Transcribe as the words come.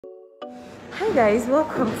Hi guys,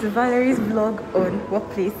 welcome to Valerie's vlog on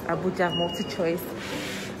Workplace Abuja Multichoice,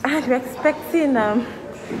 and we're expecting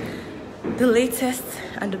the latest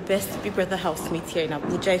and the best Big Brother housemate here in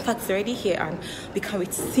Abuja. In fact, he's already here and we can't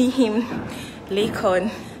wait to see him,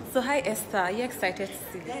 Laycon. So hi Esther, are you excited to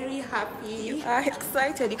see him? Very happy. You are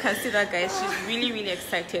excited. You can see that, guys. She's really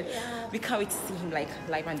excited. Yeah. We can't wait to see him like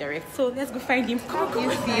live and direct. So let's go find him. Come on. You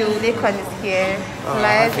feel Laycon is here.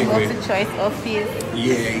 Live Multichoice office.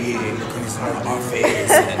 Yeah, Laycon is in our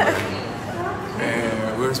office.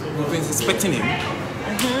 We've been expecting him.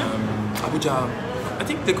 Abuja, I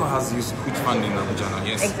think Laycon has huge fan in Abuja now.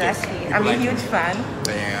 Yes. Exactly. I'm a huge fan.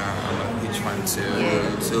 Yeah, I'm a huge fan too.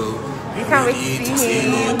 Yeah. So we can't wait to see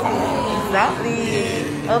him.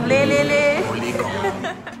 Exactly. Yeah. Lele.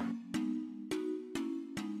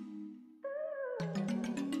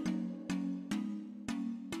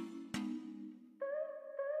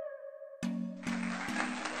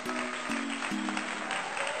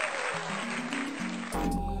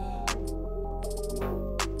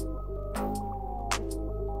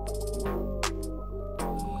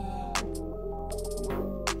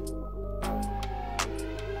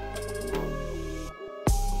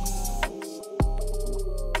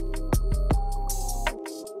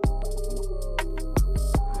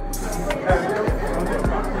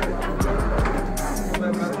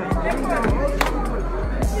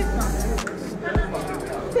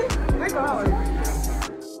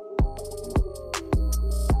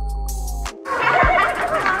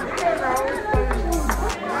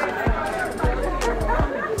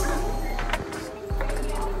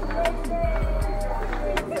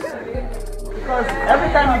 Because every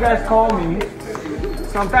time you guys call me,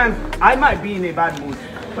 sometimes I might be in a bad mood.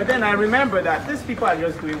 But then I remember that these people are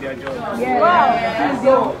just doing their job. Yeah. Wow.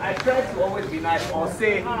 So I try to always be nice or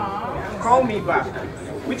say, call me back,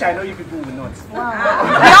 which I know you people will not. Wow.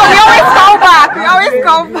 we always call back. We always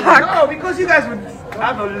call back. No, because you guys would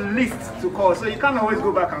have a list to call, so you can't always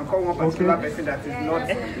go back and call one particular person that is not.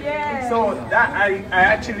 Yeah. So that I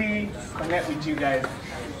actually connect with you guys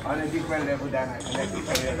on a different level than I connect with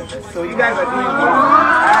every other person. So you guys are doing good.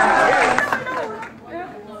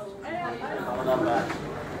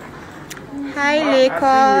 Hi,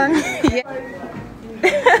 Laycon.